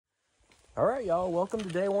All right, y'all, welcome to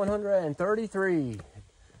day 133.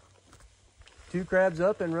 2 crabs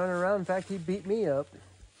up and running around. In fact, he beat me up.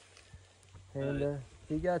 And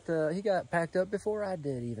he got packed up before I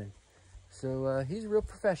did even. So he's a real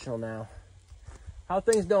professional now. How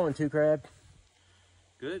things going, 2 crab?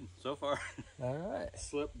 Good so far. All right.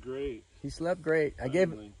 Slept great. He slept great. I gave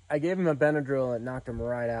him a Benadryl and it knocked him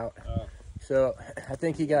right out. So I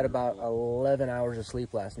think he got about 11 hours of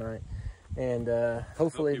sleep last night. And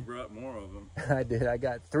hopefully you brought more of them. I did. I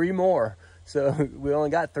got 3 more. So we only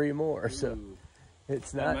got 3 more. So Ooh.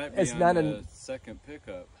 it's not a second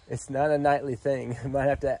pickup. It's not a nightly thing. I might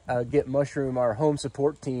have to get Mushroom, our home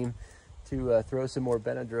support team, to throw some more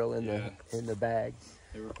Benadryl in the bag.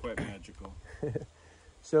 They were quite magical.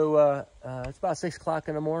 So it's about 6 o'clock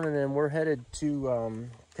in the morning, and we're headed to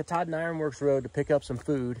Katahdin Ironworks Road to pick up some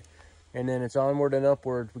food, and then it's onward and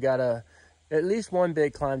upward. We got at least one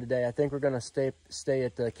big climb today. I think we're going to stay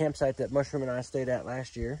at the campsite that Mushroom and I stayed at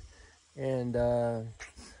last year, and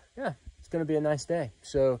yeah, it's going to be a nice day.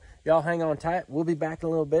 So y'all hang on tight. We'll be back in a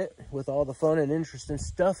little bit with all the fun and interesting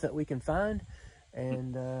stuff that we can find,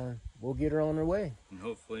 and we'll get her on her way. And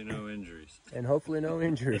hopefully no injuries. And hopefully no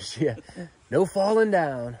injuries, yeah. No falling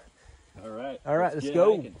down. All right. All right, let's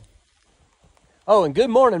go. Hiking. Oh, and good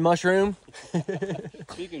morning, Mushroom.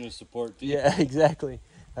 Speaking of support team. Yeah, exactly.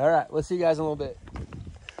 All right, we'll see you guys in a little bit.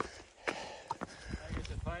 I get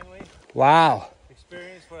to finally Wow.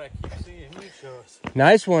 experience what I keep seeing in news shows.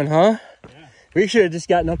 Nice one, huh? Yeah. We should have just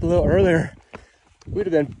gotten up a little earlier. We'd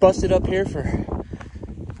have been busted up here for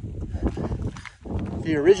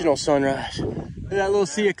the original sunrise. Look at that little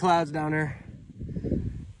sea of clouds down there.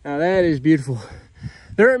 Now that is beautiful.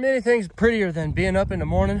 There are many things prettier than being up in the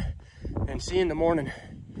morning and seeing the morning.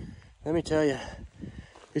 Let me tell you,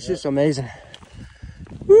 it's just amazing.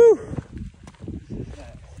 Woo!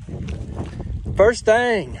 First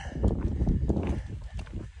thing,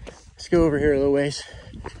 let's go over here a little ways.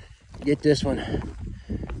 Get this one.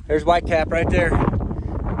 There's Whitecap right there.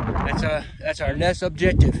 That's our next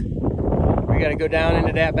objective. We got to go down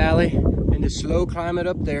into that valley and just slow climb it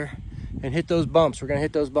up there and hit those bumps. We're gonna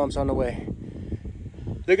hit those bumps on the way.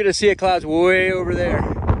 Look at the sea of clouds way over there.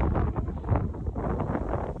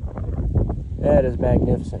 That is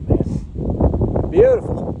magnificent, man.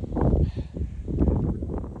 Beautiful.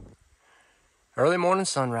 Early morning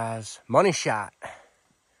sunrise, money shot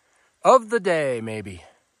of the day, maybe.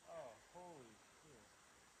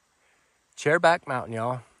 Chairback Mountain,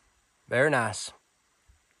 y'all. Very nice.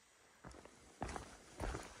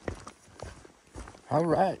 All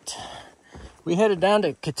right. We headed down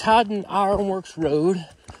to Katahdin Ironworks Road,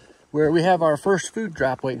 where we have our first food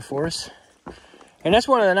drop waiting for us. And that's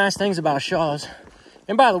one of the nice things about Shaw's.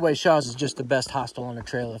 And by the way, Shaw's is just the best hostel on the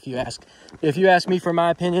trail. If you ask me for my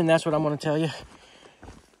opinion, that's what I'm going to tell you.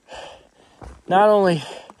 Not only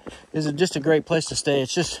is it just a great place to stay,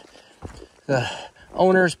 it's just the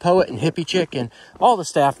owners, Poet and Hippie Chick, and all the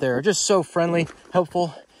staff there are just so friendly,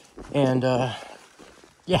 helpful, and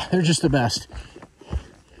yeah, they're just the best.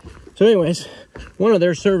 So anyways, one of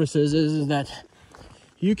their services is that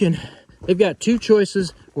they've got 2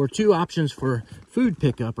 choices or 2 options for food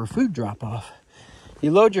pickup or food drop off. You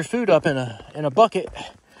load your food up in a bucket,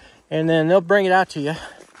 and then they'll bring it out to you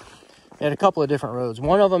at a couple of different roads.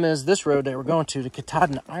 One of them is this road that we're going to, the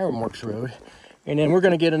Katahdin Ironworks Road. And then we're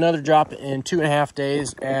going to get another drop in 2.5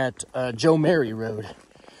 days at Joe Mary Road.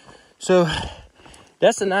 So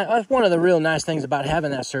that's one of the real nice things about having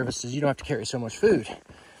that service is you don't have to carry so much food.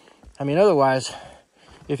 I mean, otherwise,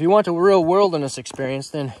 if you want a real wilderness experience,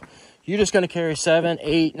 then you're just going to carry 7,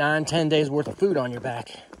 8, 9, 10 days worth of food on your back.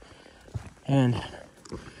 And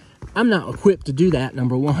I'm not equipped to do that,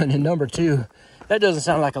 number one. And number two, that doesn't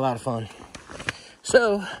sound like a lot of fun.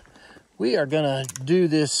 So we are going to do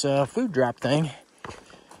this food drop thing.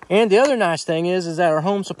 And the other nice thing is that our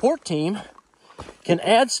home support team can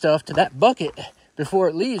add stuff to that bucket before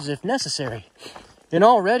it leaves if necessary. And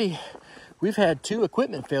already we've had 2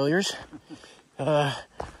 equipment failures.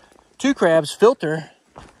 2 crabs filter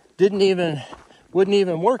wouldn't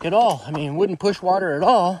even work at all. I mean, wouldn't push water at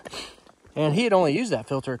all. And he had only used that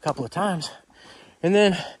filter a couple of times. And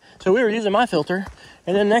then, so we were using my filter,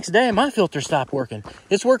 and then next day my filter stopped working.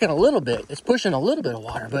 It's working a little bit. It's pushing a little bit of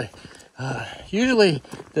water, but usually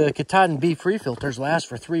the Katahdin B-Free filters last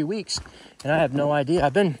for 3 weeks, and I have no idea.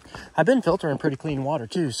 I've been filtering pretty clean water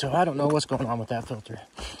too, so I don't know what's going on with that filter.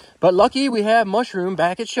 But lucky we have Mushroom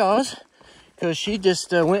back at Shaw's, because she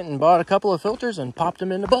just went and bought a couple of filters and popped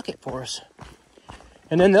them in the bucket for us.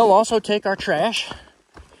 And then they'll also take our trash,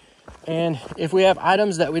 and if we have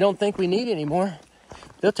items that we don't think we need anymore,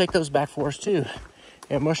 they'll take those back for us too.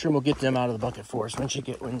 and Mushroom will get them out of the bucket for us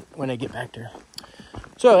when they get back there.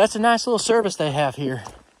 So that's a nice little service they have here.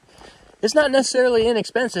 It's not necessarily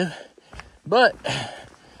inexpensive, but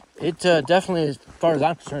it definitely, as far as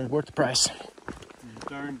I'm concerned, is worth the price.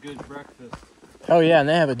 Darn good breakfast. Oh yeah, and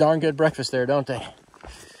they have a darn good breakfast there, don't they?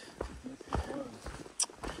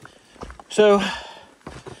 So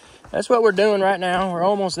that's what we're doing right now. We're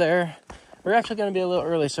almost there. We're actually going to be a little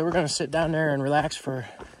early, so we're going to sit down there and relax for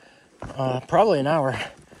probably an hour,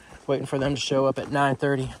 waiting for them to show up at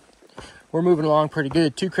 9:30. We're moving along pretty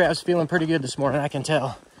good. Two Crab's feeling pretty good this morning, I can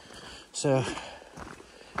tell. So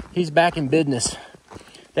he's back in business.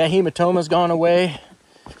 That hematoma's gone away.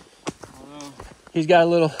 He's got a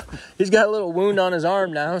little wound on his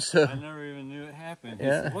arm now. So I never even knew it happened.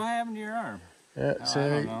 Yeah. Said, what happened to your arm? Yeah, I so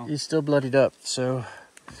don't know. he's still bloodied up. So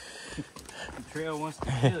The trail wants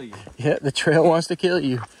to kill you. yeah, the trail wants to kill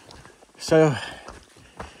you. So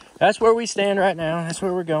that's where we stand right now. That's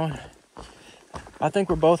where we're going. I think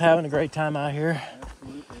we're both having a great time out here.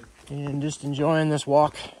 Absolutely. And just enjoying this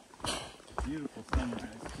walk. Beautiful sunrise.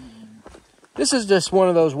 This is just one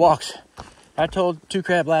of those walks. I told Two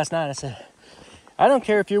Crab last night, I said, I don't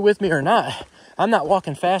care if you're with me or not. I'm not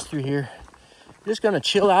walking fast through here. I'm just going to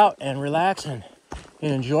chill out and relax and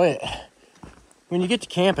enjoy it. When you get to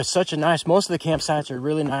camp, it's such a nice, most of the campsites are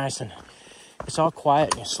really nice and it's all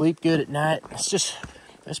quiet and you sleep good at night.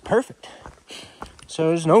 It's perfect. So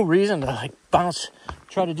there's no reason to like bounce,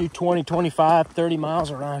 try to do 20, 25, 30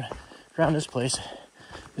 miles around this place.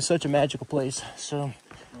 It's such a magical place. So,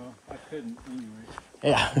 Well, I couldn't anyway.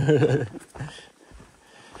 yeah.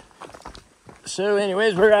 So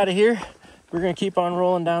anyways, we're out of here. We're going to keep on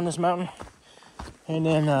rolling down this mountain. And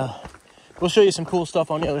then we'll show you some cool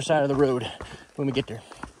stuff on the other side of the road when we get there.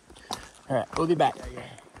 All right, we'll be back.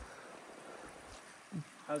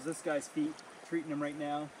 How's this guy's feet treating him right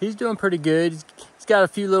now? He's doing pretty good. He's got a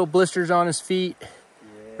few little blisters on his feet,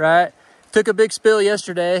 right? Took a big spill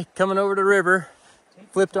yesterday coming over the river.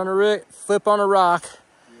 Flip on a rock.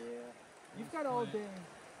 Yeah. You've got all day.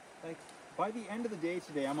 Like, by the end of the day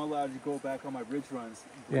today, I'm allowed to go back on my ridge runs.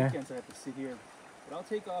 Yeah. Weekends I have to sit here. But I'll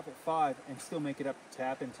take off at 5 and still make it up to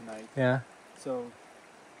Tappan tonight. Yeah. So,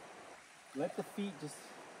 let the feet just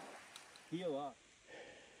heal up.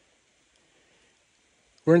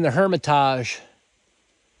 We're in the Hermitage.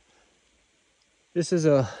 This is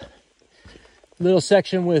a little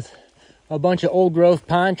section with a bunch of old growth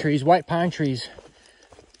pine trees, white pine trees.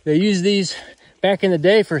 They used these back in the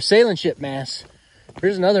day for sailing ship masts.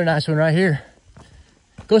 Here's another nice one right here.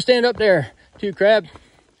 Go stand up there, Two Crab.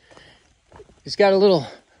 It's got a little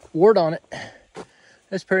wart on it.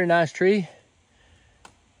 That's a pretty nice tree.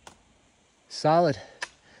 Solid.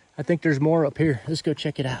 I think there's more up here. Let's go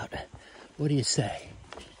check it out. What do you say?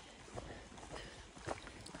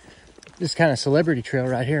 This kind of celebrity trail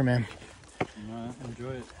right here, man.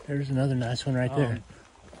 Enjoy it. There's another nice one right there.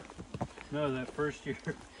 No, that first year,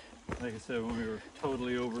 like I said, when we were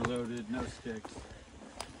totally overloaded, no sticks,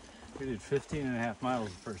 we did 15.5 miles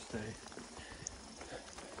the first day.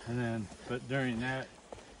 And then, but during that,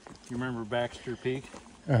 you remember Baxter Peak?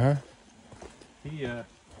 Uh-huh. We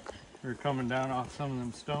were coming down off some of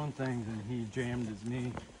them stone things and he jammed his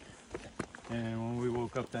knee. And when we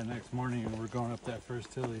woke up that next morning and we're going up that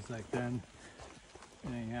first hill, he's like, then it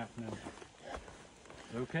ain't happening.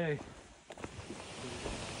 Okay.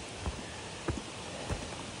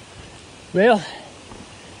 Well,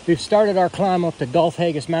 we've started our climb up to Gulf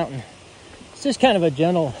Haggis Mountain. It's just kind of a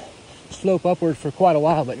gentle slope upward for quite a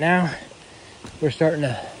while, but now we're starting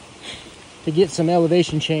to get some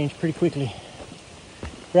elevation change pretty quickly.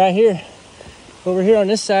 Right here, over here on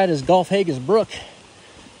this side is Gulf Haggis Brook,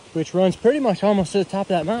 which runs pretty much almost to the top of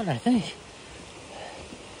that mountain, I think.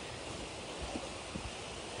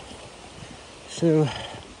 So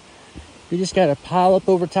we just got to pile up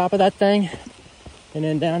over top of that thing and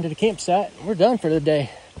then down to the campsite. We're done for the day.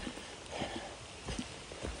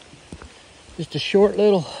 Just a short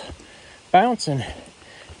little bounce and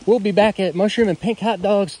we'll be back at Mushroom and Pink Hot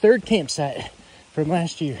Dog's third campsite from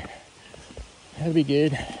last year. That'll be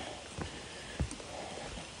good.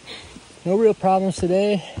 No real problems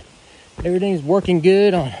today. Everything's working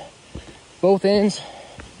good on both ends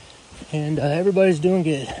and everybody's doing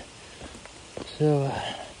good. So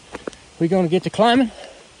we're going to get to climbing,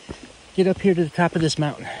 get up here to the top of this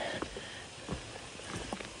mountain.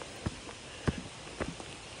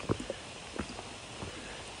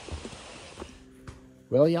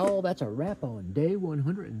 Well, y'all, that's a wrap on day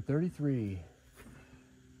 133.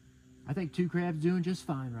 I think Two Crab's doing just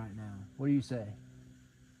fine right now. What do you say?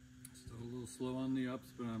 Still a little slow on the ups,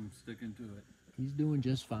 but I'm sticking to it. He's doing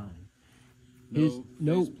just fine.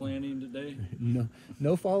 No face planting today?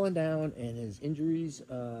 No falling down, and his injuries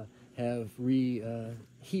have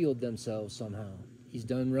healed themselves somehow. He's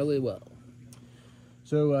done really well.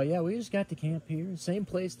 So, yeah, we just got to camp here. Same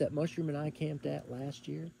place that Mushroom and I camped at last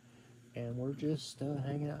year. And we're just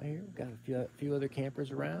hanging out here. We've got a few other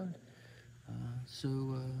campers around.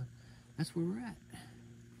 So that's where we're at.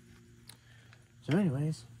 So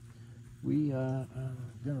anyways, we gonna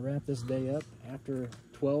wrap this day up after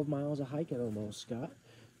 12 miles of hiking almost, Scott.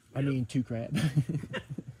 I mean, 2 crab.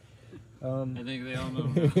 I think they all know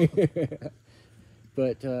now.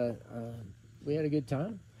 But we had a good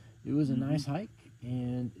time. It was a nice hike,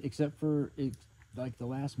 and except for like the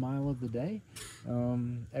last mile of the day,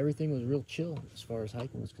 everything was real chill as far as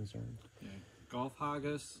hiking was concerned. Yeah. Golf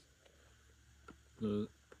Haggis, the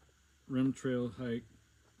Rim Trail hike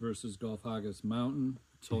versus Golf Haggis Mountain,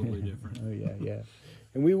 totally different. Oh yeah.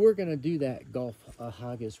 And we were gonna do that Golf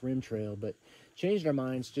Haggis Rim Trail, but changed our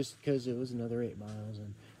minds just because it was another 8 miles,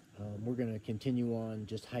 and we're gonna continue on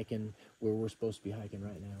just hiking where we're supposed to be hiking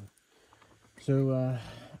right now. So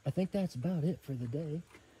I think that's about it for the day.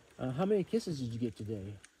 How many kisses did you get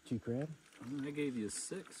today, 2 crab? I gave you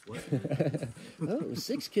 6, wasn't it? Oh, it was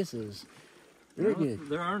 6 kisses. Very good.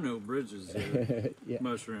 There are no bridges here. Yeah.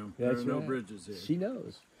 Mushroom. That's there are no right. bridges here. She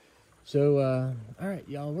knows. So, all right,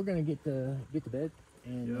 y'all, we're gonna get to bed,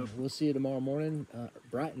 and we'll see you tomorrow morning,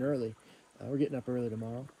 bright and early. We're getting up early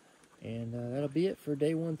tomorrow, and that'll be it for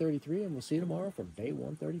day 133, and we'll see you tomorrow for day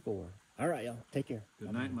 134. All right, y'all, take care.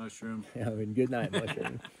 Good night, Mushroom. Good night,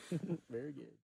 Mushroom. Very good.